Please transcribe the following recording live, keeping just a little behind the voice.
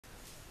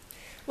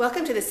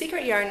Welcome to the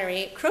Secret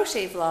Yarnery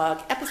Crochet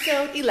Vlog,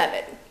 episode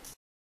 11.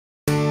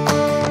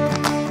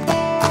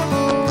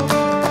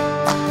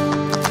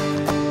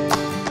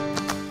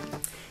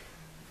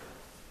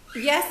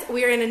 Yes,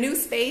 we are in a new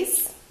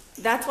space.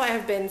 That's why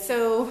I've been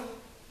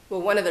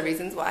one of the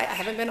reasons why I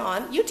haven't been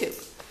on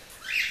YouTube.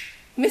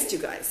 Missed you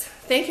guys.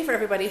 Thank you for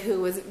everybody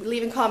who was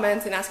leaving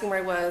comments and asking where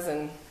I was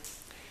and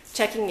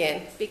checking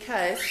in,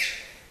 because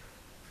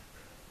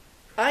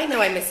I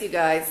know I miss you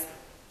guys.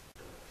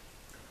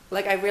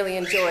 Like, I really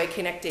enjoy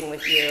connecting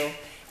with you,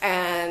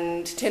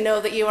 and to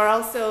know that you are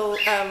also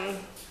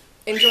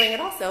enjoying it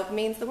also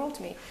means the world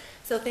to me.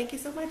 So thank you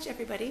so much,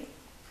 everybody.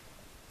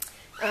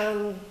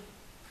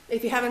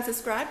 If you haven't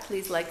subscribed,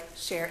 please like,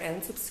 share,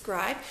 and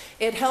subscribe.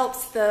 It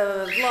helps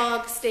the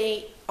vlog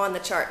stay on the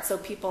chart, so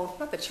people,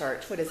 not the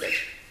chart, what is it?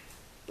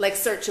 Like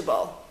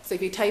searchable. So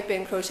if you type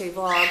in crochet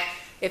vlog,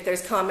 if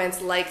there's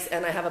comments, likes,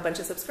 and I have a bunch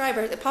of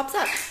subscribers, it pops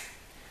up.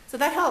 So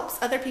that helps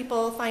other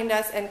people find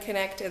us and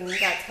connect, and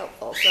that's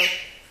helpful. So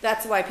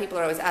that's why people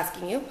are always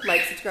asking you,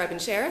 like, subscribe,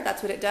 and share.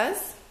 That's what it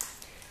does.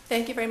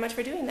 Thank you very much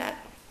for doing that.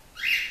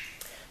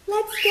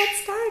 Let's get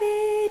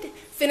started.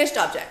 Finished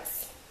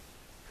objects,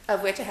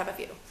 of which I have a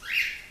few.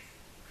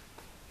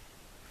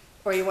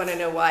 Or you want to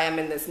know why I'm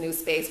in this new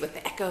space with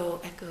the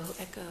echo, echo,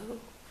 echo.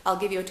 I'll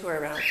give you a tour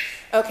around.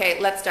 Okay,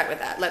 let's start with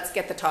that. Let's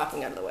get the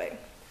talking out of the way.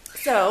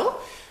 So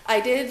I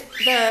did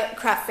the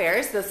craft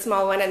fairs, the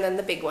small one and then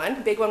the big one.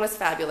 The big one was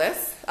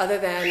fabulous, other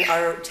than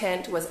our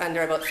tent was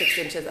under about 6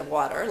 inches of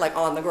water, like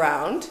on the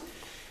ground.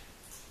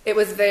 It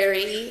was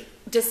very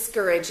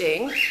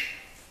discouraging.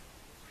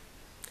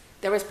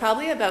 There was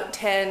probably about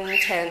 10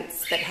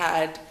 tents that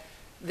had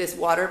this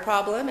water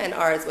problem, and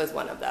ours was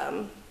one of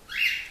them,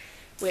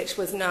 which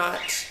was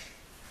not,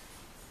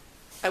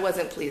 I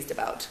wasn't pleased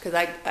about, because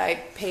I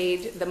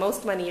paid the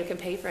most money you can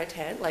pay for a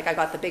tent. Like, I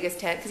got the biggest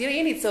tent, because you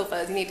need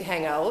sofas, you need to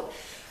hang out.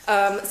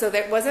 So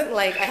there wasn't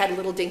like I had a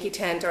little dinky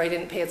tent, or I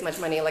didn't pay as much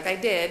money like I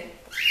did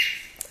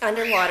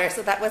underwater.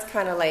 So that was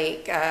kind of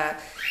like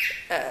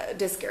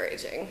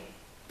discouraging.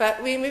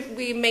 But we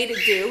made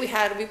it do.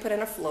 We put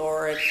in a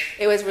floor, and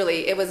it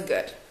was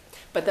good.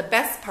 But the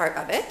best part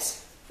of it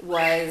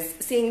was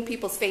seeing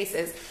people's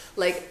faces.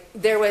 Like,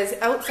 there was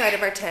outside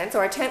of our tent, so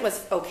our tent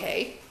was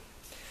okay,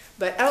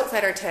 but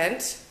outside our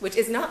tent, which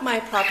is not my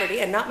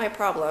property and not my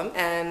problem,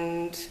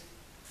 and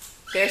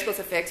they're supposed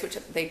to fix, which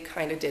they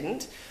kind of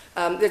didn't.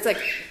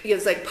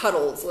 It's like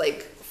puddles,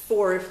 like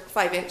 4 or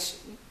 5 inch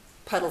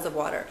puddles of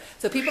water.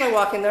 So people are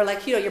walking, they're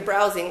like, you're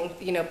browsing,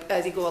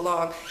 as you go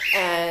along,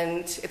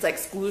 and it's like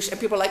sploosh, and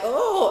people are like,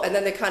 oh, and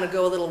then they kind of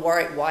go a little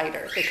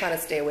wider. They kind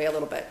of stay away a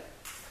little bit.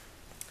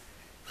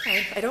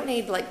 I don't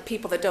need like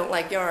people that don't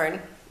like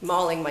yarn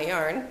mauling my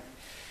yarn.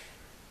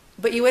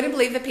 But you wouldn't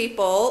believe the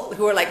people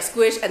who are like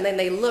squish, and then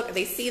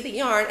they see the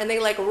yarn, and they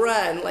like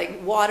run, like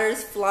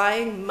water's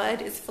flying,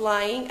 mud is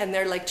flying, and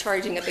they're like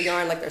charging at the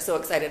yarn like they're so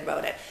excited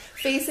about it.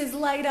 Faces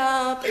light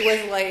up.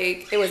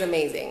 It was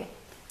amazing.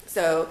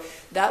 So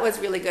that was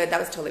really good. That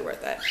was totally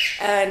worth it.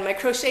 And my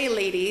crochet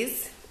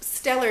ladies,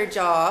 stellar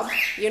job.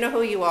 You know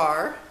who you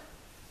are.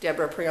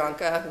 Deborah,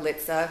 Priyanka,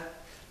 Litsa,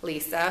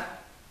 Lisa.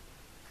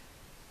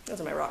 Those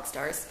are my rock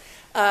stars.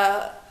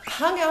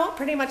 Hung out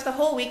pretty much the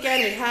whole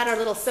weekend. We had our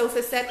little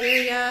sofa set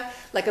area.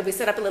 Like, if we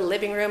set up a little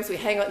living room, so we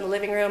hang out in the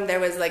living room. There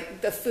was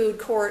like the food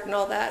court and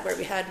all that, where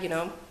we had,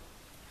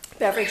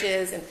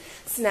 beverages and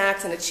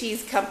snacks, and a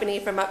cheese company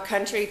from up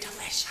country.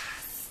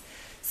 Delicious.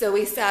 So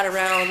we sat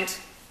around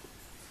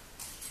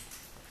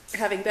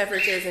having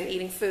beverages and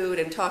eating food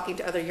and talking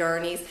to other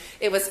yarnies.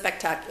 It was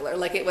spectacular.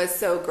 Like, it was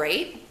so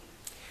great.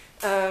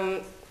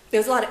 There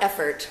was a lot of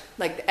effort.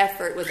 Like, the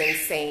effort was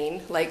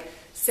insane. Like,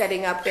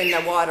 setting up in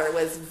the water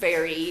was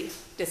very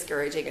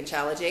discouraging and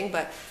challenging,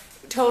 but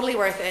totally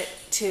worth it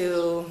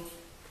to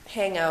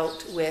hang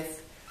out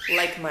with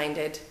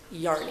like-minded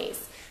yarnies.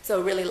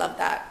 So really loved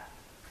that.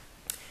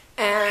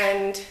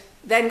 And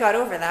then got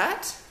over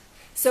that.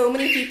 So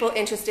many people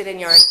interested in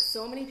yarn,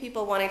 so many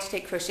people wanting to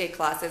take crochet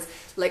classes,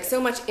 like so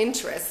much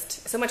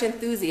interest, so much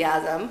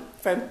enthusiasm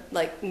from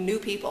like new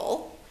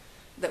people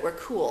that were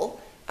cool.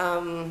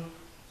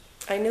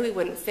 I knew we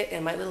wouldn't fit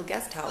in my little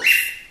guest house.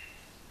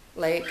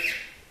 Like,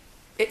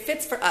 it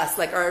fits for us,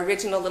 like our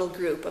original little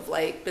group of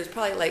like, there's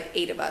probably like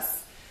 8 of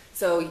us.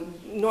 So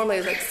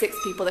normally there's like 6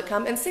 people that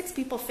come, and 6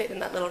 people fit in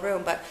that little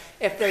room. But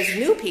if there's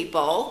new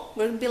people,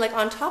 we'll be like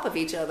on top of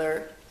each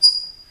other.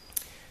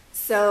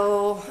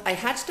 So I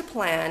hatched a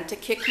plan to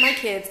kick my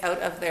kids out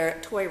of their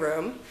toy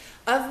room,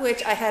 of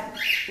which I had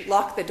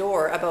locked the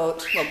door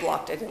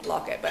blocked it, I didn't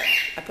lock it, but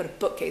I put a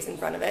bookcase in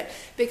front of it,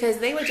 because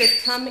they would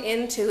just come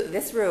into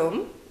this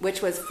room,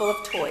 which was full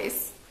of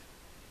toys.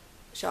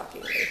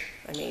 Shockingly.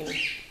 I mean,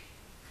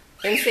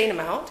 insane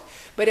amount.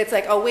 But it's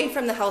like away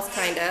from the house,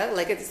 kinda.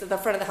 Like, it's the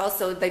front of the house,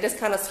 so they just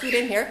kind of scoot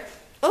in here,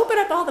 open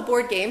up all the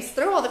board games,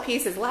 throw all the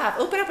pieces, laugh,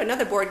 open up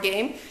another board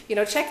game,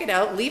 check it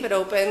out, leave it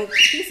open,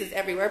 pieces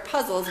everywhere,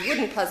 puzzles,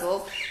 wooden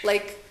puzzles,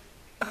 like,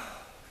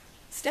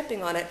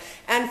 stepping on it,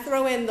 and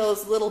throw in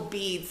those little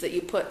beads that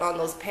you put on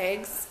those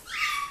pegs.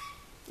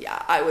 Yeah,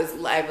 I was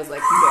like,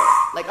 no.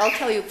 Like, I'll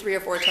tell you 3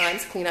 or 4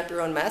 times, clean up your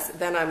own mess.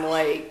 Then I'm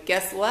like,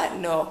 guess what?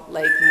 No,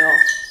 like, no.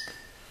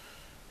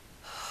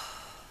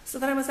 So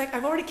then I was like,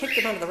 I've already kicked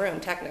him out of the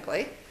room,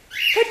 technically.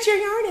 Put your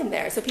yarn in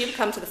there. So people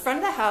come to the front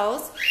of the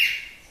house,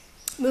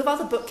 move all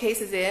the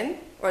bookcases in,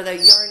 or the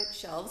yarn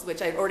shelves,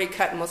 which I've already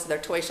cut most of their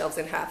toy shelves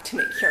in half to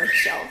make yarn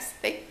shelves.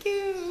 Thank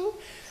you.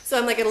 So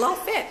I'm like, it'll all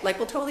fit. Like,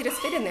 we'll totally just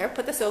fit in there.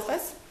 Put the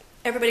sofas.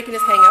 Everybody can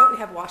just hang out. We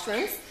have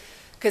washrooms.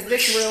 Because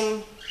this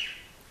room,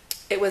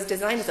 it was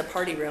designed as a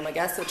party room, I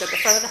guess. So it's at the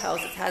front of the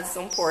house. It has its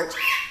own porch.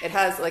 It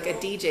has like a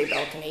DJ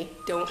balcony.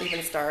 Don't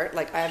even start.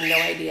 Like, I have no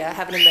idea. I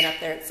haven't been up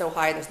there. It's so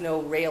high. There's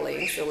no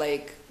railing. So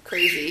like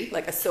crazy,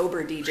 like a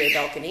sober DJ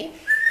balcony.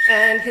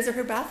 And his or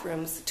her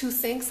bathrooms, 2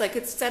 sinks. Like,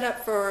 it's set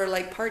up for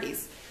like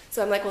parties.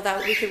 So I'm like,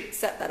 well, we could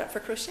set that up for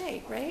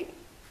crochet, right?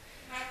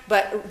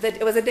 But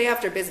it was a day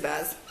after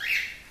BizBaz.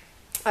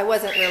 I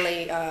wasn't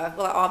really,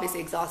 well, obviously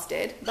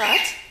exhausted,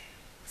 but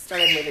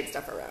started moving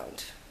stuff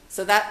around.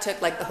 So that took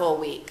like the whole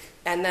week.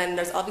 And then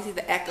there's obviously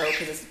the echo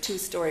because it's a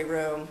 2-story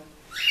room.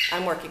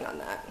 I'm working on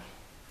that.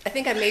 I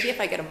think maybe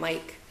if I get a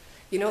mic,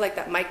 you know, like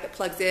that mic that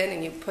plugs in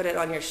and you put it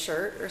on your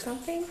shirt or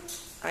something?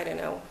 I don't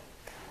know.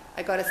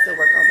 I gotta still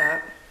work on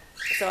that.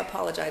 So I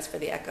apologize for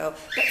the echo,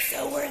 but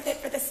so worth it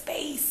for the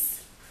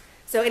space.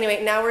 So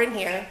anyway, now we're in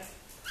here.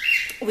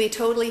 We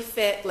totally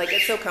fit, like,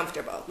 it's so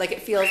comfortable. Like,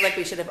 it feels like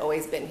we should have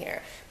always been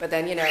here. But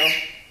then, you know,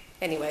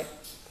 anyway,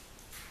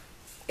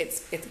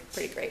 it's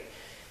pretty great.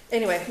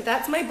 Anyway,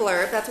 that's my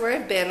blurb. That's where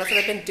I've been. That's what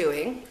I've been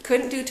doing.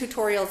 Couldn't do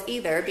tutorials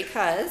either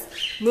because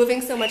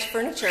moving so much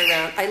furniture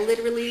around,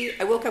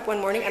 I woke up one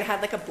morning and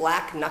had like a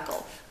black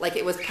knuckle. Like,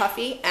 it was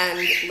puffy and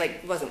like,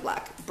 it wasn't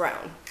black,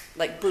 brown.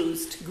 Like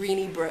bruised,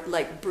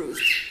 like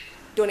bruised.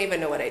 Don't even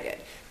know what I did.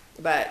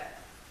 But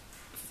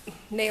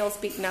nails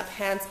beaten up,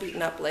 hands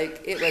beaten up,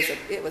 like it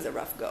was a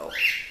rough go.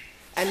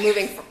 And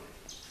moving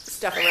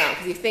stuff around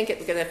because you think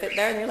it's gonna fit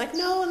there and you're like,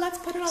 no, let's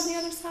put it on the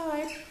other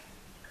side.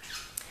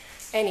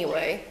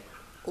 Anyway,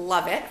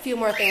 love it. A few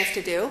more things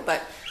to do,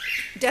 but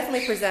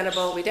definitely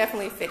presentable. We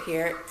definitely fit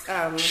here.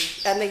 And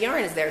the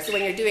yarn is there. So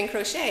when you're doing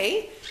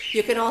crochet,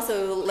 you can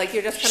also, like,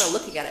 you're just kind of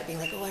looking at it being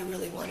like, oh, I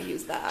really want to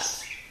use that.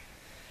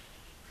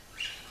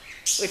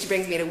 Which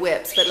brings me to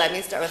whips, but let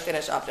me start with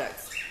finished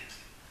objects.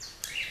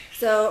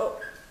 So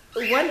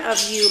one of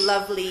you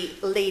lovely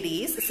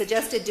ladies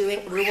suggested doing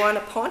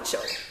Ruana Poncho,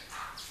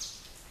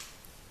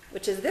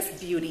 which is this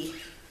beauty.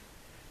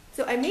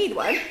 So I made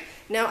one.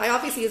 Now I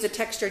obviously use a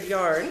textured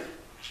yarn,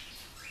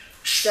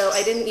 so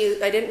I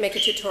didn't make a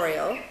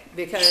tutorial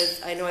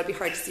because I know it'd be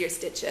hard to see your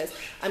stitches.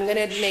 I'm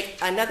gonna make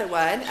another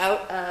one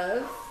out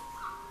of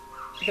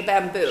the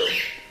bamboo.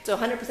 So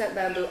 100%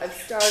 bamboo. I've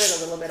started a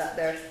little bit up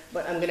there,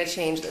 but I'm gonna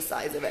change the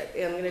size of it.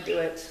 And I'm gonna do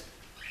it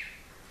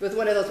with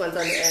one of those ones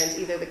on the end,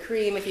 either the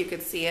cream, if you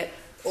could see it,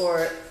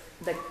 or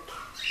the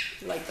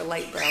light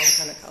brown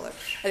kind of color.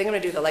 I think I'm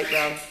gonna do the light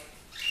brown.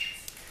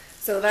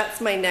 So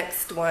that's my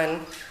next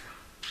one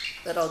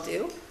that I'll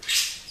do.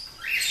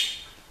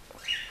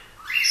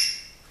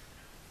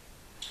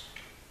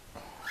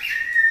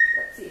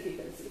 Let's see if you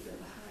can see from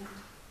behind.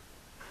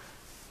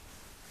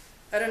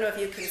 I don't know if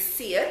you can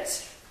see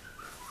it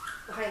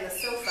behind the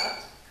sofa,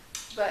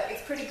 but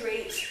it's pretty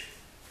great.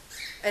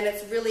 And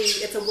it's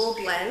a wool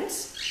blend.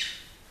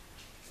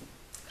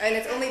 And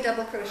it's only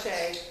double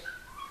crochet.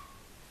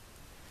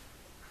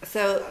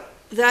 So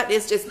that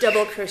is just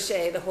double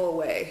crochet the whole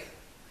way.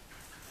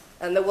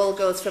 And the wool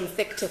goes from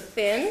thick to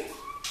thin.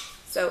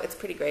 So it's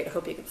pretty great. I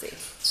hope you can see.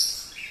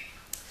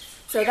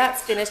 So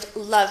that's finished.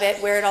 Love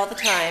it. Wear it all the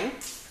time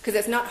because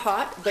it's not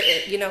hot, but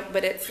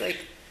but it's like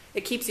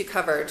it keeps you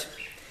covered,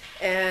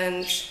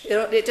 and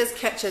it just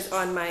catches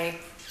on my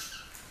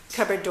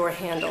cupboard door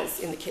handles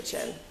in the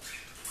kitchen.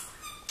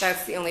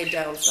 That's the only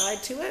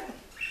downside to it.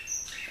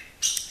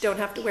 Don't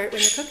have to wear it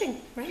when you're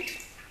cooking, right?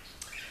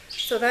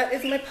 So that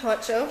is my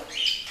poncho.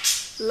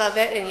 Love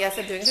it, and yes,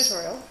 I'm doing a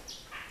tutorial.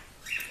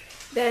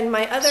 Then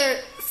my other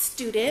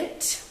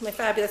student, my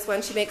fabulous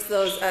one, she makes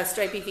those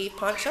stripy V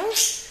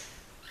ponchos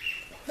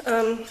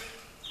because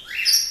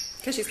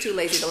she's too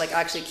lazy to like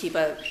actually keep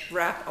a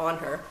wrap on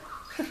her.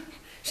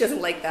 She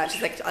doesn't like that.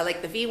 She's like, I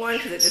like the V one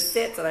because it just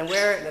sits and I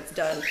wear it and it's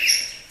done.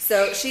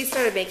 So she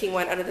started making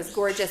one out of this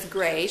gorgeous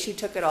gray. She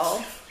took it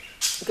all.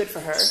 Good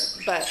for her.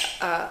 But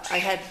I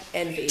had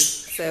envy.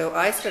 So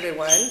I started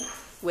one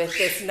with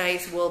this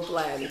nice wool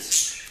blend.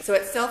 So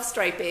it's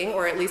self-striping,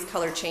 or at least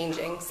color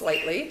changing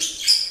slightly.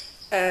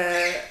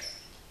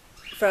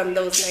 From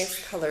those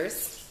nice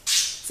colors.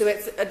 So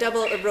it's a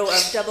row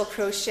of double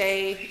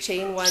crochet,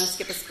 chain one,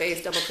 skip a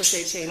space, double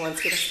crochet, chain one,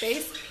 skip a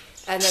space.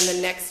 And then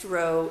the next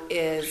row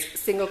is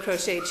single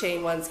crochet,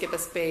 chain one, skip a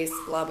space,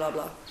 blah, blah,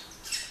 blah.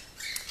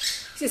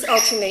 Just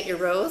alternate your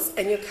rows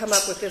and you come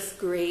up with this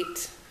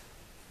great,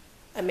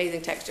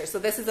 amazing texture. So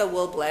this is a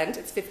wool blend.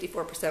 It's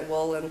 54%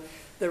 wool and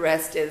the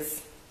rest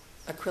is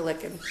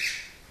acrylic and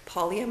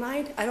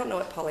polyamide. I don't know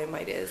what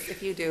polyamide is.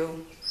 If you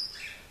do,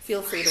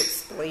 feel free to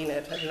explain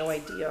it. I have no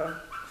idea.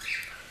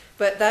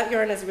 But that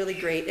yarn is really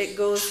great. It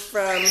goes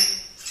from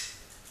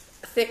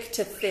thick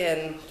to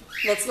thin.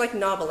 Well, it's like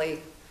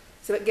knobbly,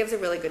 so it gives a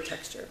really good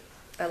texture.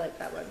 I like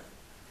that one.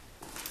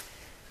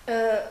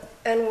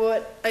 And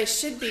what I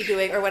should be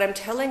doing, or what I'm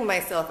telling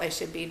myself I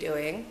should be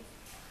doing,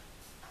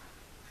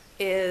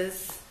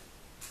 is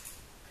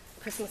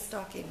Christmas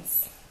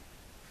stockings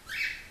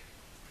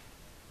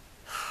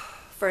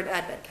for an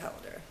advent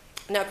calendar.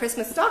 Now,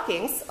 Christmas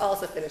stockings,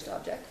 also finished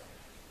object.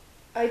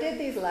 I did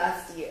these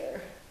last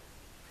year.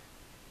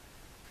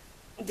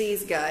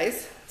 These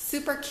guys,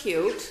 super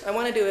cute. I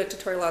want to do a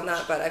tutorial on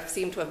that, but I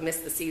seem to have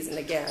missed the season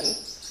again.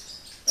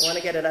 I want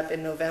to get it up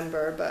in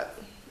November, but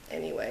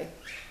anyway.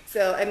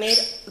 So I made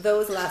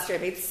those last year.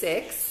 I made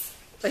 6.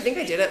 I think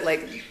I did it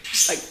like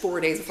 4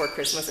 days before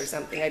Christmas or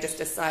something. I just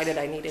decided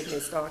I needed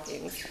new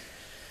stockings,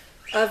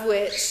 of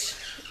which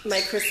my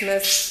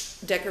Christmas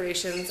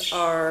decorations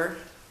are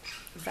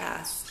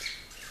vast.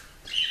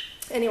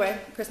 Anyway,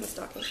 Christmas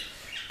stockings.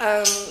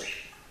 I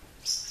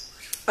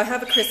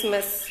have a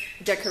Christmas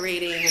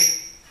decorating,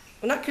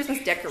 well, not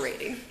Christmas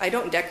decorating. I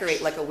don't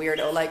decorate like a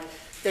weirdo. Like,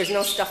 there's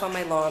no stuff on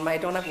my lawn. I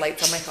don't have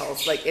lights on my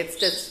house. Like, it's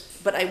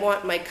just, but I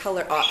want my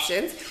color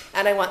options,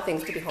 and I want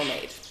things to be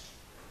homemade.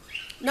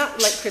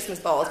 Not like Christmas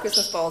balls.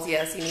 Christmas balls,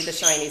 yes, you need the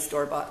shiny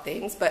store-bought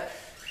things, but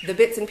the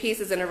bits and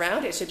pieces and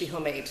around it should be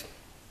homemade.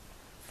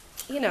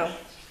 You know,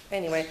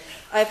 anyway,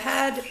 I've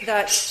had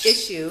that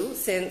issue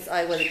since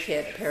I was a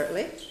kid,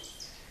 apparently.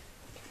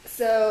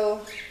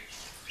 So,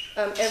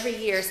 every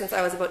year since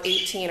I was about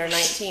 18 or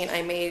 19,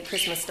 I made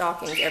Christmas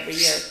stockings every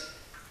year.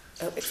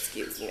 Oh,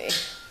 excuse me.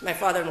 My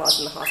father-in-law's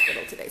in the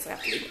hospital today, so I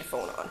have to leave my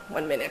phone on.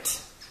 1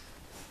 minute.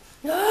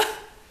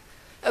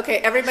 Okay,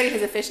 everybody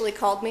has officially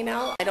called me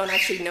now. I don't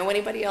actually know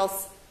anybody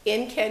else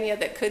in Kenya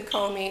that could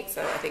call me,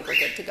 so I think we're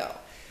good to go.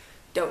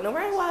 Don't know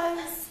where I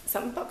was.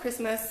 Something about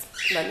Christmas.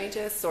 Let me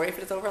just, sorry if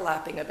it's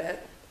overlapping a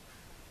bit.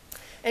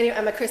 Anyway,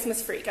 I'm a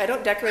Christmas freak. I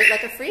don't decorate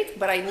like a freak,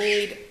 but I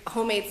need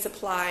homemade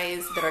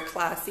supplies that are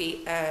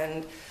classy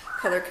and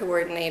color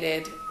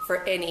coordinated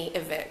for any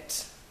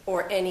event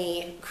or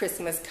any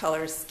Christmas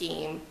color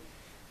scheme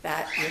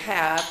that you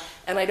have.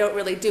 And I don't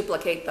really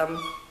duplicate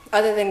them.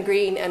 Other than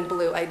green and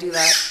blue, I do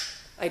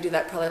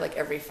that probably like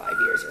every 5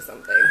 years or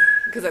something,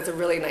 because that's a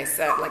really nice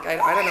set. Like, I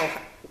don't know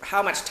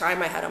how much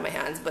time I had on my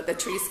hands, but the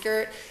tree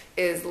skirt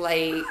is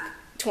like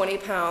 20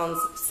 pounds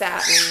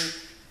satin,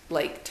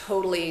 like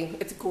totally,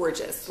 it's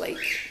gorgeous. Like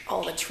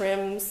all the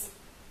trims,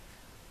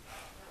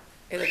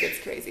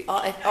 it's crazy.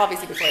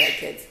 Obviously before I had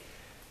kids.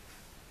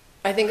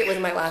 I think it was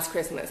my last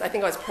Christmas. I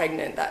think I was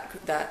pregnant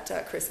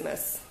that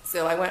Christmas.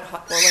 So I went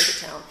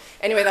to town.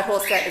 Anyway, the whole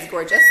set is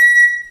gorgeous.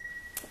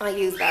 I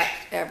use that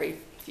every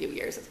few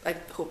years. I'm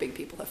hoping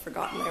people have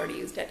forgotten I already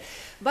used it.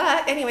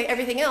 But anyway,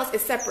 everything else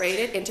is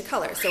separated into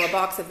colors. So a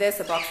box of this,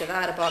 a box of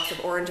that, a box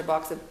of orange, a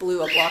box of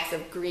blue, a box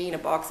of green, a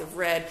box of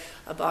red,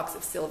 a box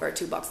of silver,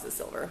 2 boxes of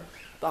silver,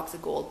 box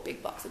of gold,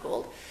 big box of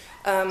gold.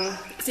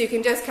 So you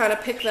can just kind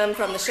of pick them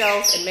from the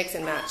shelf and mix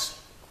and match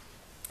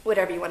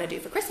whatever you want to do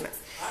for Christmas.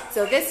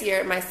 So this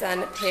year, my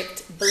son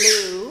picked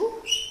blue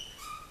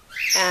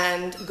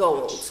and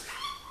gold,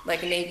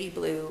 like navy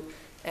blue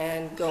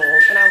and gold.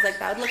 And I was like,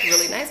 that would look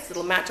really nice.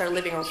 It'll match our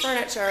living room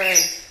furniture, and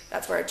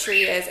that's where our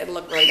tree is. It'll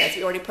look really nice.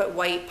 We already put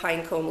white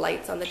pine cone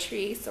lights on the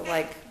tree, so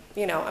like,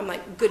 you know, I'm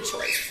like, good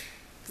choice.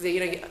 Because,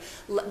 you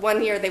know,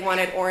 one year they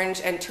wanted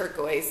orange and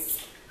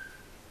turquoise,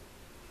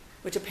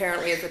 which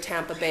apparently is the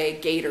Tampa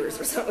Bay Gators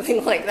or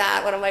something like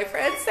that. One of my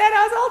friends said,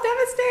 I was all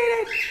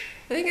devastated.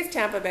 I think it's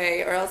Tampa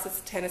Bay, or else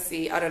it's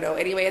Tennessee. I don't know.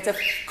 Anyway, it's a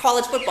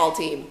college football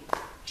team.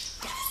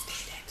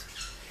 Devastated.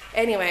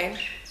 Anyway,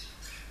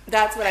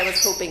 that's what I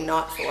was hoping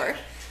not for.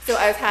 So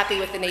I was happy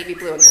with the navy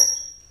blue and gold.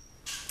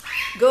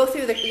 Go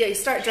through you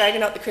start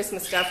dragging out the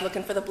Christmas stuff,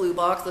 looking for the blue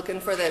box,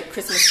 looking for the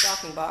Christmas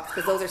stocking box,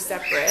 because those are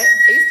separate.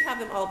 I used to have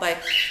them all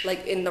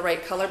like in the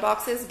right color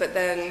boxes, but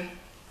then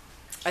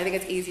I think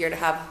it's easier to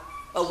have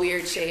a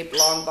weird shaped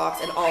long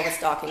box and all the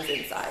stockings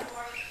inside.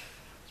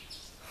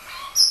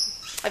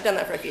 I've done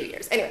that for a few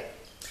years. Anyway,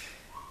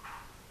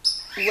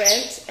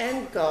 went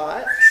and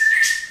got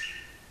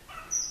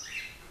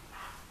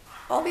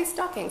all these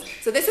stockings.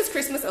 So this is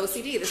Christmas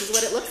OCD. This is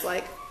what it looks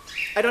like.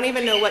 I don't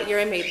even know what year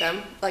I made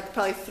them, like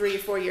probably 3 or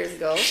 4 years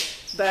ago.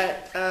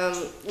 But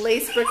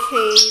lace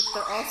brocade,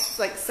 they're all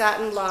like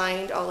satin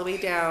lined all the way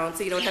down,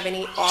 so you don't have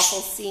any awful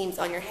seams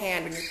on your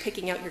hand when you're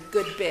picking out your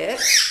good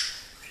bit.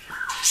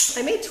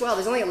 I made 12,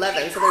 there's only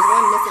 11, so there's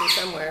one missing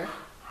somewhere.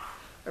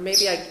 Or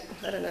maybe I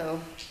don't know,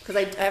 because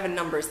I have a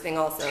numbers thing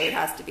also. It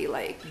has to be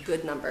like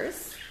good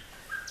numbers.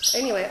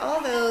 Anyway,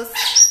 all those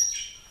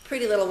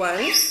pretty little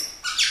ones.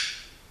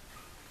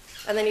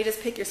 And then you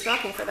just pick your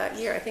stocking for that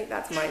year. I think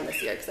that's mine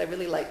this year because I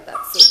really like that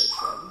silver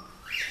trim.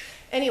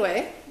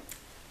 Anyway,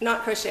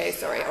 not crochet,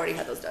 sorry, I already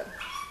had those done.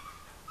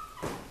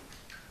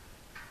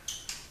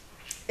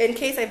 In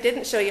case I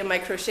didn't show you my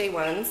crochet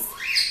ones,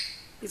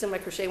 these are my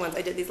crochet ones.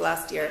 I did these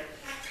last year.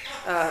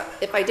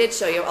 If I did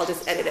show you, I'll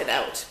just edit it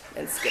out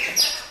and skip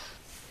ahead.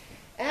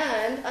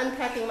 And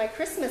unpacking my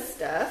Christmas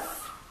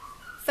stuff,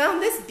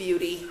 found this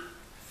beauty.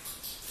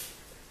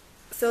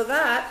 So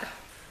that,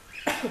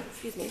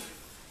 excuse me,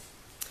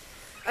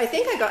 I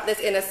think I got this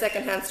in a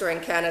secondhand store in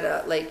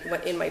Canada, like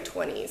in my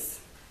 20s.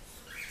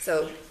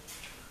 So,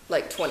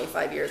 like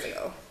 25 years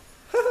ago.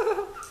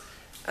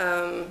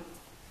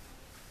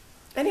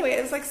 Anyway,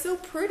 it was like so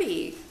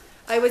pretty.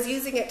 I was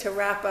using it to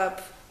wrap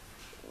up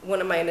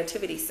one of my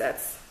nativity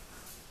sets.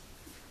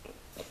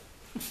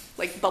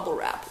 Like bubble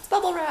wrap. It's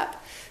bubble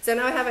wrap. So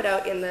now I have it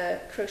out in the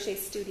crochet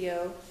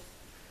studio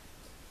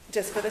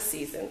just for the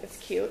season. It's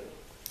cute.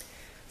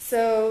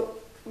 So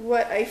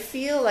what I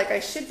feel like I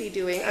should be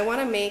doing, I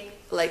want to make,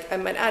 like,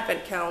 I'm an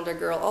advent calendar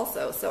girl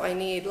also, so I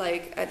need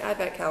like an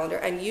advent calendar,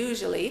 and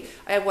usually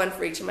I have one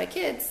for each of my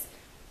kids.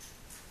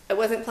 I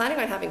wasn't planning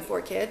on having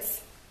 4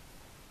 kids.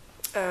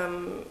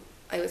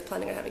 I was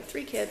planning on having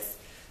 3 kids.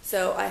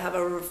 So I have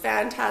a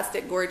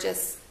fantastic,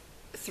 gorgeous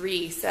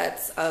 3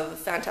 sets of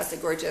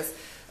fantastic, gorgeous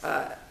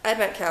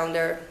advent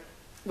calendar,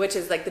 which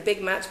is like the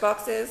big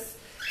matchboxes,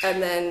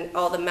 and then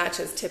all the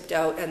matches tipped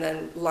out and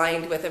then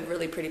lined with a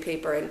really pretty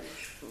paper and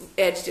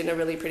edged in a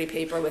really pretty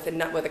paper with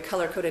a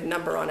color-coded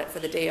number on it for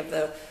the day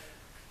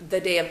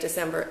of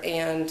December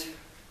and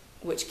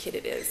which kid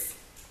it is.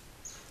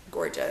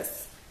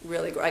 Gorgeous.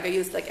 Really gorgeous. I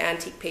used like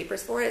antique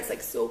papers for it. It's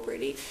like so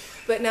pretty.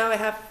 But now I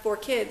have 4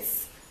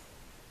 kids.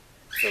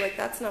 So like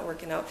that's not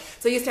working out.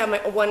 So I used to have my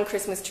one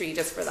Christmas tree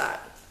just for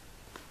that.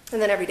 And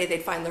then every day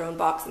they'd find their own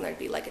box and there'd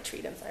be like a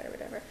treat inside or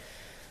whatever.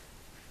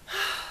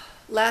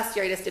 Last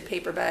year I just did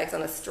paper bags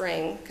on a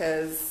string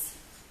because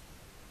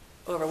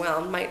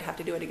overwhelmed. Might have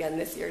to do it again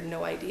this year,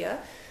 no idea.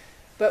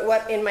 But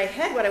what in my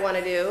head what I want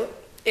to do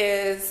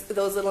is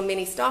those little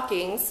mini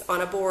stockings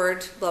on a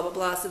board, blah, blah,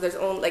 blah. So there's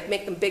only, like,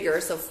 make them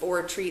bigger so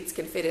 4 treats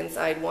can fit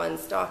inside one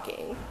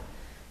stocking.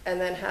 And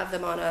then have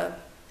them on a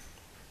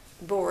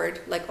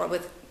board, like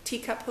with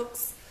teacup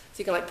hooks. So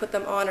you can like put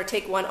them on or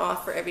take one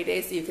off for every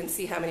day so you can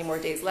see how many more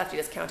days left. You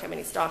just count how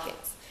many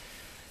stockings.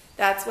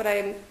 That's what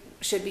I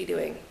should be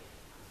doing.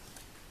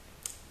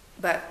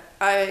 But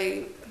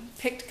I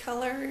picked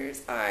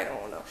colors. I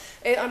don't know.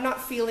 I'm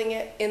not feeling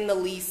it in the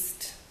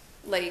least.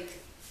 Like,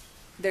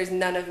 there's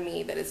none of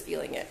me that is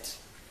feeling it.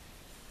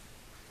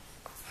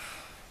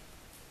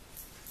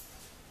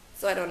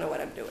 So I don't know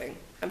what I'm doing.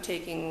 I'm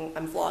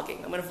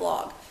vlogging. I'm going to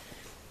vlog.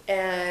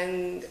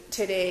 And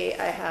today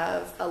I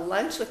have a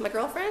lunch with my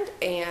girlfriend,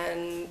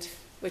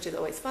 which is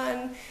always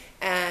fun.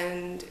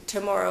 And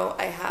tomorrow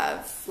I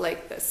have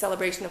like the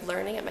celebration of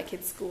learning at my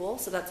kids' school.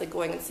 So that's like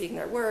going and seeing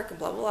their work and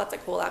blah, blah, blah. It's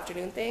like a whole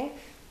afternoon thing.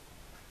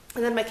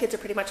 And then my kids are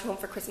pretty much home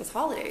for Christmas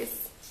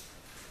holidays.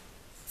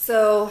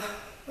 So,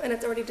 and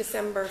it's already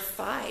December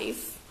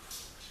 5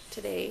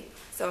 today.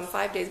 So I'm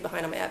 5 days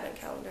behind on my advent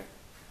calendar.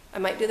 I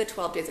might do the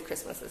 12 days of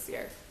Christmas this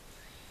year.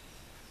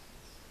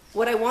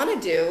 What I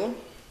want to do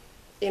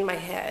in my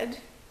head,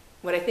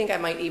 what I think I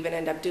might even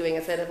end up doing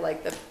instead of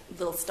like the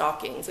little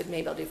stockings, which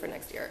maybe I'll do for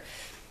next year,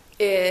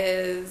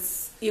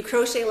 is you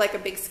crochet like a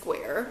big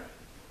square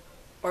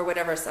or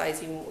whatever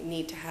size you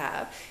need to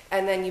have,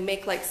 and then you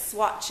make like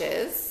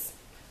swatches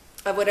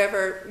of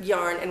whatever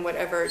yarn and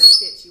whatever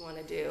stitch you want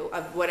to do,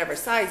 of whatever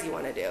size you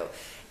want to do,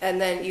 and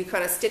then you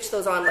kind of stitch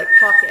those on like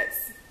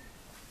pockets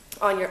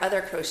on your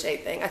other crochet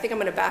thing. I think I'm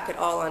going to back it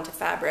all onto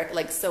fabric,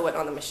 like sew it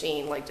on the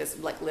machine, like just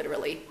like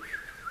literally.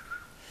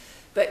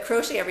 But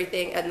crochet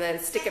everything and then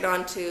stick it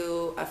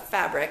onto a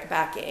fabric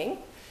backing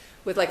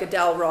with like a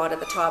dowel rod at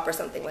the top or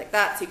something like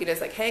that. So you can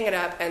just like hang it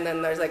up, and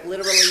then there's like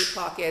literally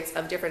pockets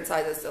of different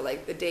sizes. So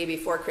like the day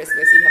before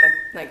Christmas, you have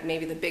like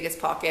maybe the biggest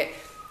pocket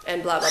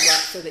and blah, blah, blah.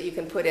 So that you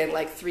can put in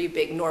like 3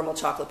 big normal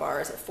chocolate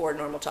bars or 4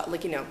 normal chocolate,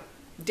 like, you know,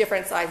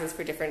 different sizes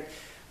for different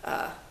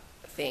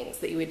things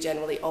that you would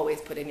generally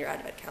always put in your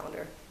advent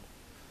calendar.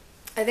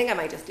 I think I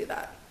might just do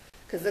that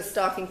because the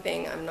stocking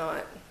thing, I'm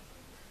not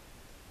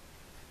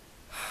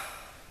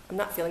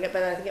feeling it,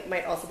 but I think it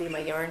might also be my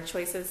yarn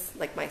choices,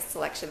 like my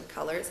selection of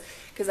colors,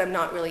 because I'm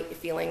not really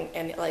feeling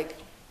any, like,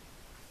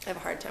 I have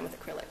a hard time with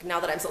acrylic. Now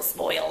that I'm so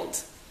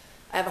spoiled,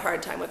 I have a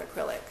hard time with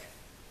acrylic.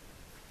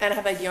 And I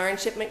have a yarn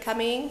shipment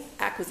coming,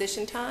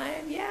 acquisition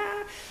time,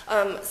 yeah,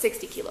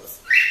 60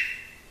 kilos.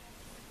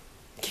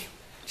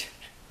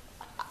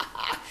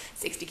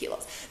 60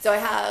 kilos. So I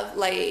have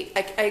like,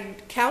 I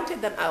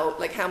counted them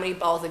out, like how many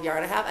balls of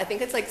yarn I have. I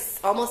think it's like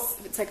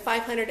it's like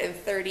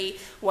 530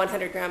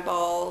 100 gram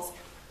balls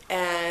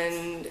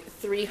and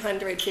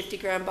 350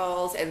 gram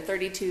balls and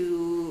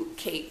 32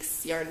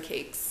 cakes, yarn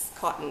cakes,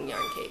 cotton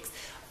yarn cakes.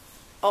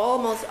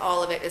 Almost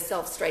all of it is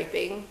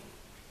self-striping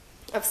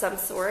of some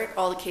sort.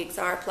 All the cakes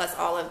are, plus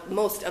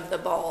most of the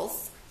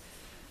balls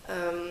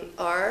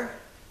are,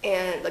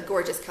 and the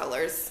gorgeous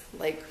colors,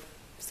 like,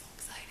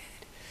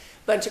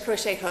 bunch of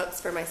crochet hooks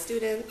for my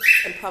students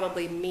and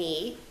probably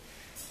me.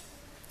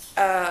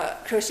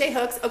 Crochet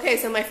hooks. Okay,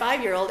 so my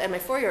 5-year-old and my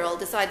 4-year-old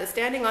decide that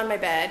standing on my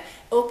bed,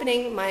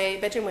 opening my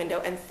bedroom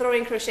window and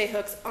throwing crochet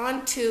hooks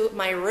onto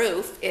my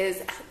roof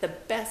is the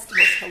best,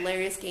 most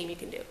hilarious game you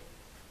can do.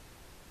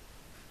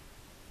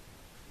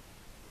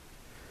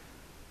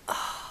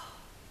 Oh,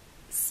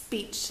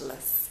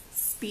 speechless,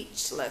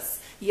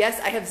 speechless.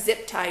 Yes, I have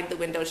zip tied the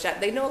window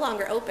shut. They no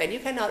longer open. You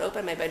cannot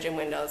open my bedroom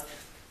windows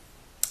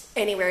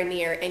anywhere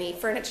near any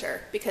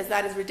furniture because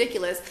that is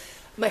ridiculous.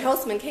 my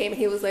houseman came and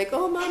he was like,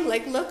 "Oh, Mom,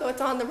 like, look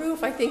what's on the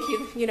roof. I think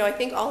I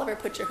think Oliver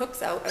put your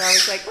hooks out." And I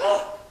was like,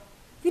 "Oh,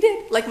 he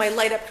did." Like my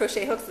light up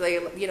crochet hooks,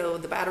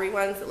 the battery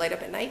ones that light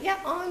up at night. Yeah,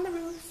 on the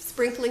roof,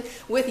 sprinkling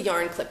with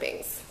yarn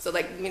clippings. So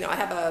like, I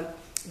have a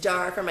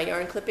jar for my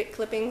yarn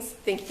clippings,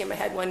 thinking in my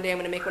head one day I'm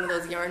going to make one of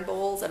those yarn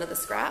bowls out of the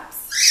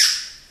scraps.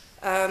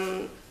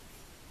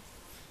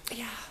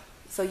 Yeah,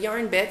 so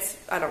yarn bits,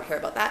 I don't care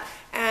about that.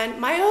 And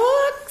my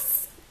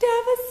hooks,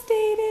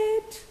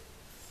 devastated.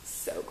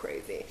 So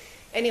crazy.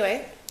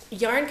 Anyway,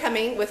 yarn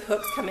coming with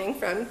hooks coming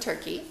from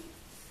Turkey.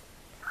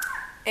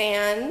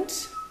 And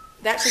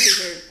that should be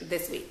here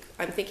this week.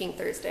 I'm thinking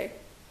Thursday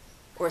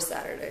or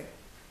Saturday.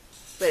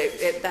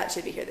 But that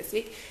should be here this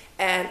week.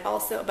 And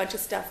also a bunch of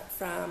stuff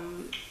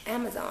from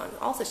Amazon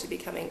also should be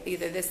coming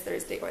either this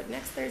Thursday or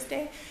next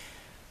Thursday.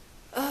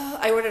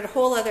 I ordered a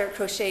whole other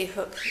crochet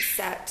hook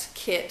set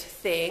kit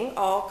thing,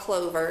 all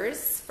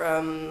clovers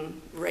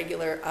from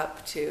regular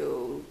up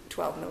to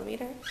 12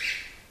 millimeter.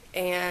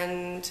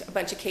 And a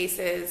bunch of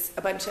cases,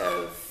 a bunch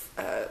of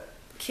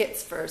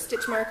kits for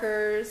stitch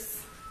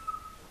markers.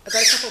 I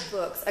got a couple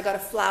books. I got a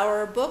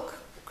flower book,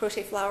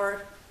 crochet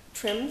flower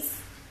trims,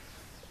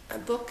 a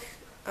book,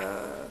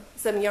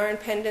 some yarn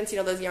pendants,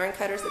 those yarn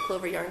cutters, the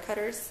clover yarn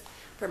cutters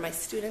for my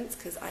students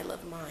because I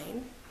love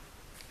mine.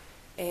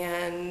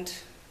 And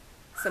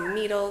some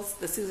needles,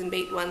 the Susan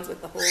Bate ones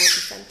with the hole at the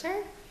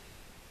center.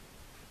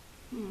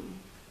 I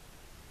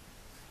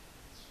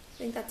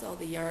think that's all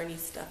the yarny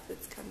stuff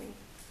that's coming.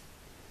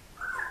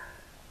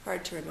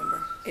 Hard to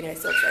remember. Anyway,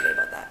 so excited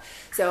about that.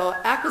 So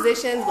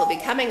acquisitions will be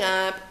coming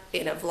up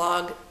in a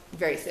vlog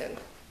very soon.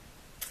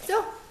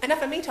 So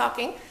enough of me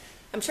talking.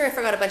 I'm sure I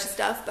forgot a bunch of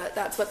stuff, but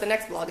that's what the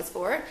next vlog is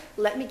for.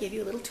 Let me give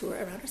you a little tour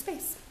around our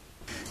space.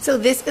 So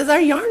this is our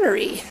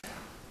yarnery.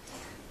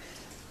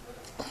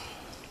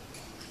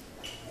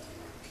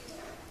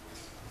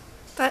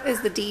 That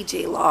is the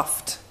DJ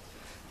loft.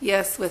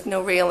 Yes, with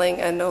no railing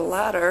and no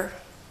ladder.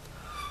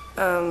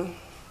 But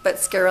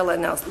Scarilla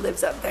now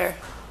lives up there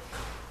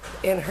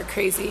in her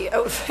crazy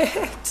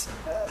outfit.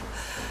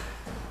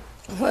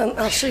 Well,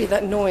 I'll show you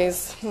that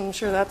noise. I'm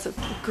sure that's of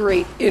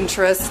great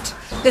interest.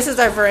 This is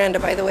our veranda,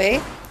 by the way.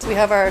 So we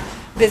have our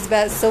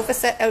Bizbaz sofa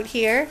set out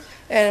here,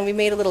 and we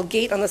made a little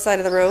gate on the side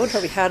of the road,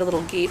 or we had a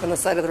little gate on the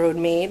side of the road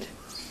made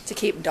to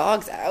keep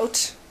dogs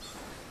out.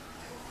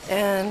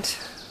 And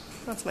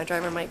that's my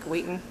driver Mike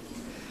waiting.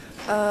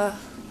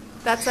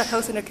 That's that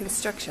house under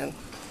construction.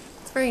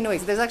 It's very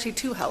noisy. There's actually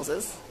two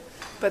houses,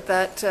 but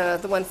that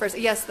the one first.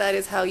 Yes, that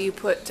is how you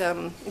put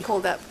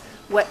hold up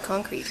wet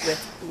concrete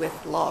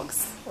with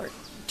logs or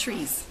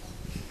trees.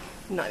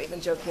 I'm not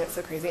even joking. It's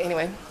so crazy.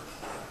 Anyway,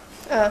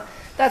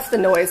 that's the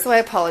noise. So I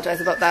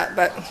apologize about that,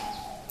 but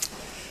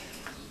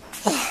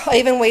I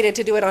even waited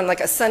to do it on like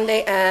a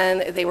Sunday,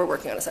 and they were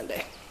working on a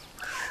Sunday.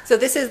 So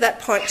this is that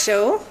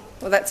poncho.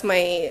 Well, that's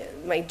my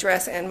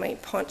dress and my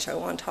poncho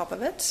on top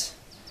of it.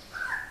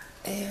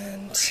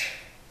 And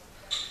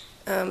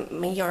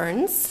my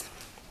yarns.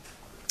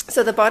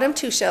 So the bottom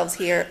two shelves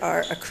here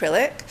are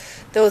acrylic.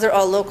 Those are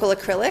all local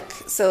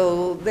acrylic.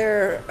 So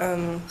they're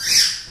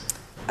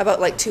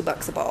about like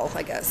 $2 a ball,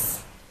 I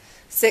guess.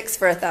 6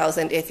 for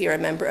 1,000 if you're a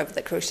member of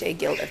the Crochet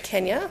Guild of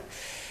Kenya.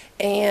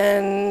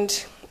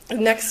 And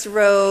next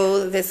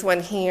row, this one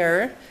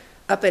here,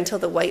 up until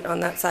the white on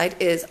that side,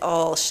 is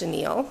all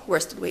chenille,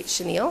 worsted weight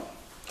chenille.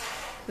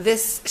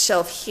 This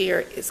shelf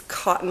here is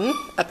cotton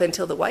up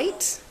until the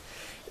white.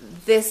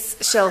 This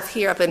shelf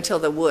here up until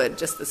the wood,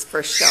 just this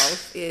first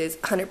shelf, is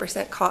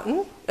 100%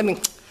 cotton.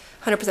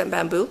 100%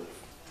 bamboo.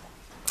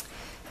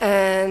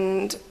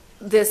 And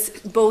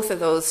both of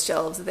those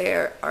shelves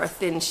there are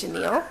thin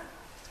chenille.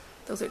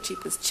 Those are cheap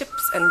as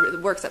chips and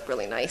it works up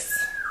really nice.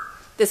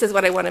 This is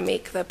what I want to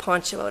make the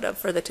poncho out of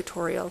for the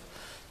tutorial.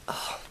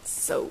 Oh,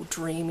 so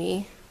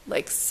dreamy,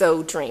 like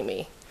so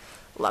dreamy.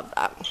 Love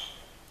that.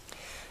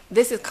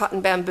 This is cotton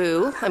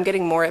bamboo. I'm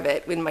getting more of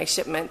it in my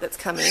shipment that's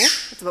coming.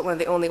 It's about one of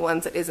the only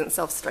ones that isn't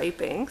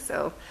self-striping,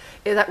 so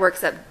that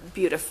works up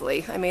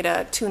beautifully. I made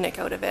a tunic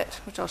out of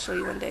it, which I'll show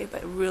you one day,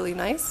 but really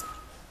nice.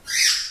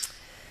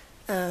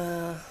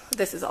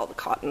 This is all the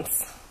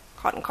cottons.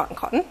 Cotton, cotton,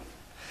 cotton.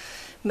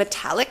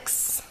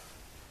 Metallics.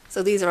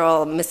 So these are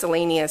all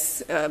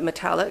miscellaneous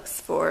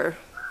metallics for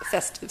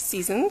festive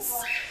seasons.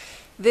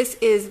 This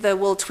is the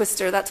wool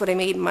twister. That's what I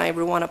made my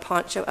Ruana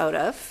Poncho out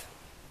of.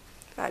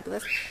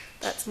 Fabulous.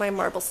 That's my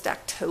marble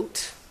stack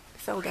tote.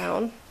 It fell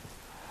down,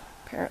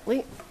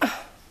 apparently. Get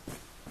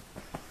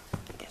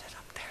it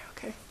up there,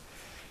 okay.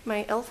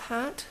 My elf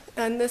hat.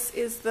 And this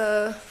is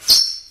the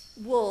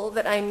wool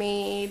that I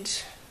made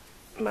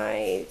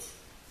my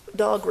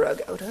dog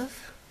rug out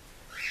of.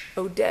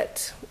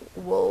 Odette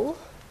wool.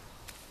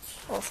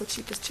 Also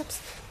cheap as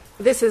chips.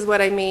 This is what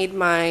I made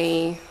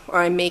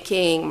I'm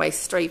making my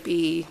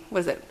stripy,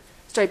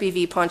 stripy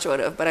V poncho out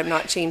of, but I'm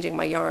not changing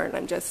my yarn.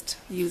 I'm just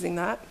using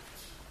that.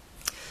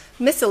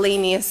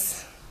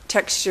 Miscellaneous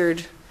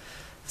textured,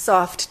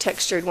 soft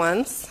textured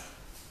ones.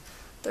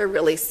 They're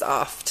really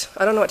soft.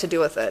 I don't know what to do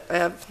with it. I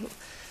have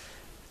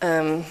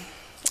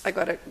I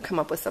got to come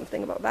up with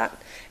something about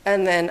that.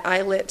 And then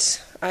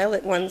eyelet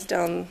ones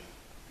down,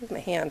 where's my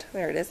hand?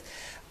 There it is.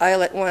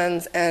 Eyelet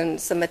ones and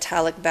some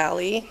metallic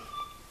valley.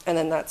 And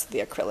then that's the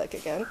acrylic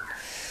again.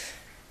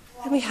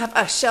 Then we have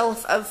a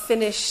shelf of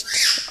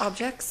finished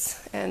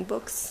objects and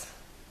books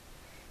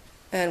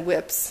and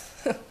whips.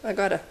 I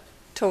got to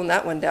tone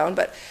that one down,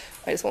 but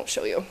I just won't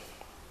show you.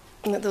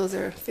 And those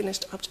are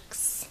finished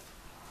objects.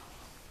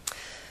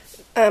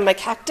 My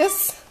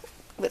cactus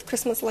with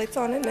Christmas lights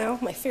on it now,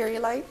 my fairy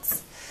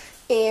lights.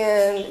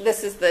 And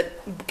this is the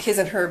his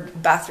and her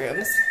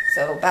bathrooms.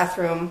 So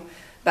bathroom,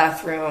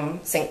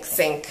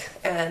 sink,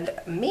 and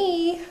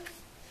me.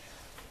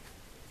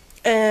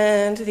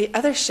 And the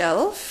other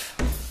shelf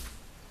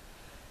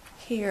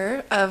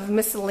here of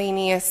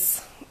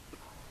miscellaneous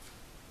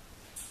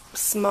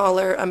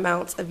smaller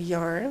amounts of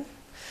yarn.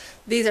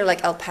 These are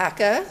like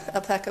alpaca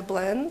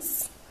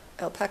blends,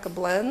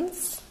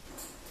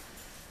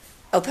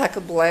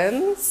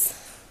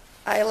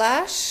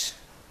 eyelash.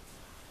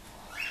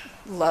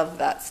 Love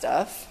that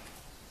stuff.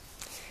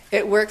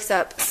 It works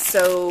up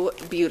so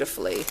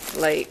beautifully,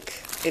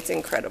 like it's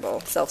incredible.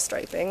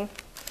 Self-striping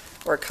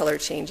or color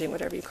changing,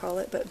 whatever you call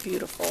it, but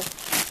beautiful.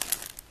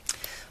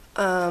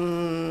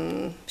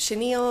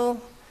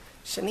 Chenille,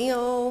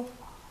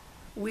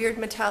 weird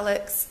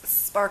metallics,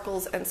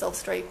 sparkles, and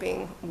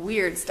self-striping,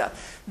 weird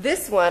stuff.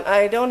 This one,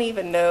 I don't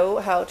even know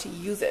how to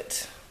use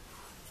it.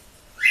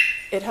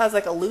 It has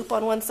like a loop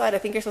on one side. I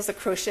think you're supposed to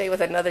crochet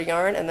with another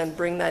yarn and then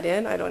bring that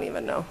in. I don't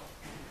even know.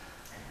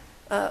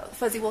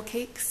 Fuzzy wool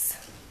cakes,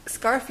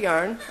 scarf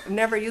yarn. I've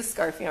never used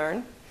scarf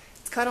yarn.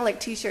 It's kind of like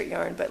t-shirt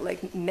yarn, but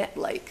like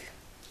net-like.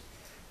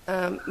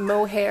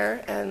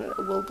 Mohair and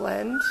wool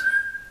blend.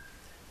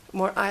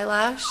 More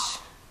eyelash.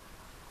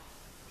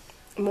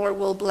 More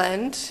wool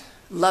blend.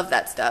 Love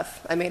that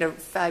stuff. I made a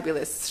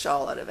fabulous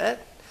shawl out of it.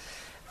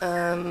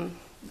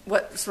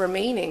 What's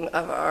remaining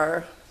of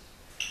our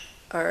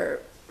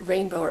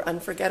rainbow or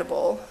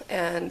unforgettable,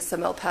 and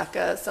some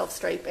alpaca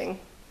self-striping.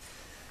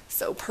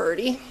 So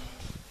pretty.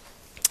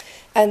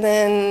 And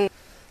then,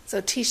 so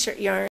t-shirt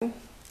yarn,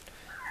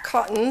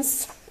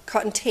 cottons,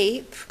 cotton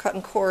tape,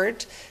 cotton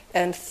cord,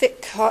 and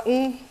thick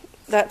cotton.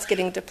 That's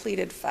getting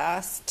depleted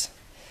fast.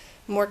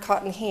 More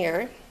cotton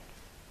here,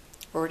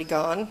 already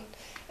gone,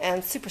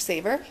 and Super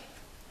Saver.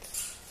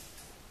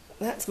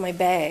 That's my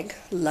bag.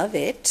 Love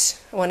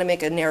it. I want to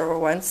make a narrower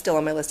one, still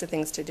on my list of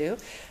things to do.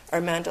 Our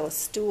mandala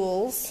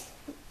stools.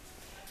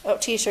 Oh,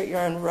 t-shirt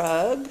yarn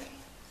rug.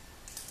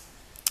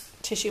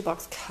 Tissue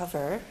box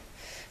cover.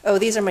 Oh,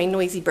 these are my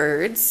noisy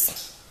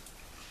birds.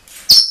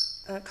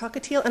 A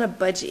cockatiel and a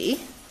budgie.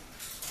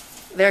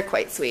 They're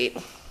quite sweet.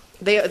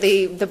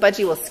 The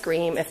budgie will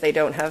scream if they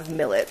don't have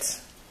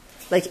millet.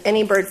 Like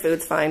any bird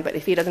food's fine, but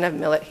if he doesn't have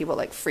millet, he will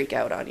like freak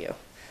out on you.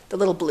 The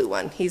little blue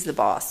one, he's the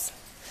boss.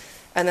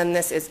 And then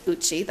this is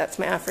Uchi, that's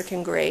my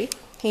African gray.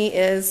 He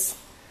is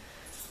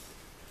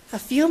a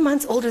few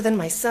months older than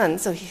my son,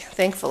 so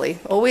thankfully,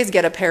 always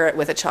get a parrot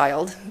with a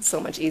child. It's so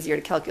much easier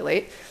to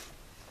calculate.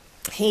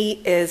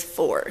 He is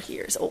 4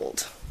 years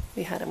old.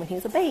 We had him when he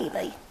was a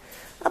baby.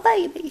 A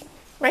baby.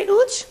 Right,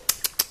 Uch?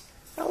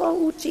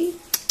 Hello, Uchi.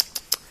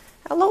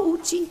 Hello,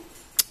 Uchi.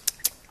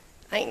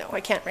 I know,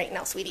 I can't right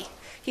now, sweetie.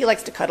 He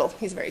likes to cuddle.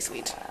 He's very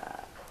sweet.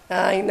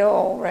 I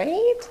know,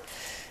 right?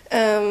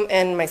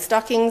 And my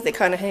stockings, they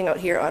kind of hang out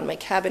here on my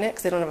cabinet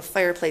because I don't have a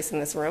fireplace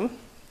in this room.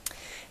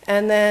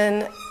 And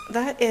then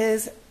that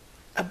is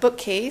a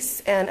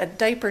bookcase and a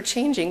diaper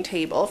changing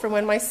table from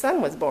when my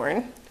son was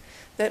born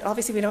that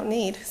obviously we don't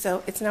need,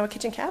 so it's now a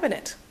kitchen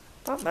cabinet.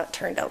 Thought that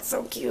turned out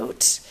so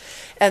cute.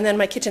 And then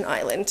my kitchen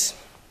island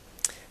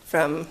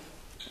from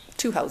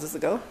 2 houses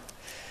ago.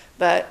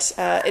 But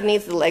it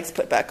needs the legs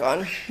put back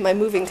on. My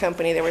moving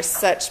company, they were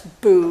such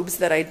boobs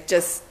that I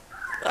just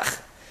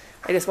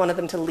wanted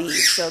them to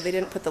leave, so they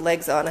didn't put the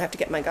legs on. I have to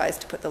get my guys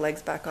to put the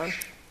legs back on,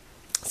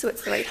 so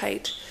it's the right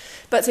height.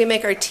 But so we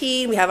make our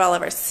tea, we have all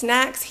of our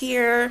snacks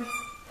here,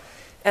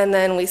 and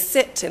then we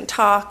sit and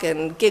talk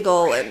and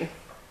giggle and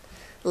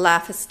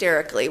laugh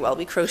hysterically while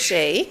we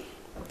crochet.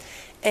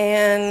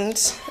 And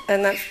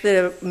that's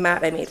the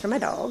mat I made for my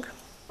dog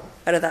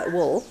out of that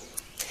wool.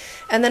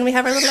 And then we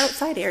have our little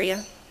outside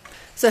area.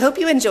 So I hope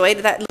you enjoyed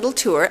that little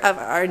tour of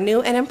our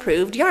new and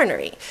improved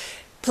yarnery.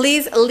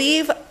 Please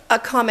leave a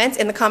comment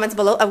in the comments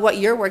below of what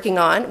you're working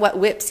on, what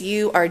whips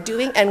you are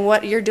doing, and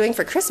what you're doing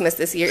for Christmas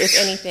this year, if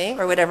anything,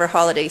 or whatever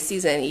holiday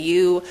season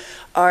you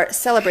are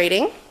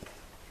celebrating.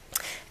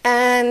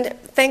 And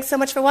thanks so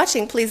much for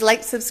watching. Please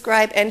like,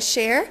 subscribe, and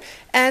share,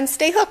 and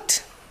stay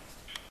hooked.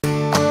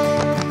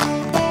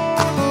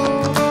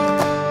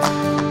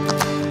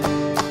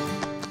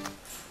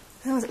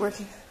 How is it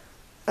working?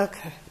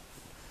 Okay.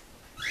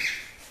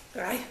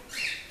 All right.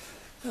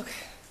 Okay.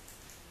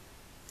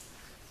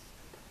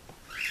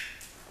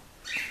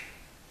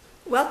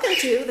 Welcome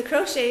to the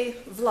crochet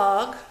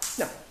vlog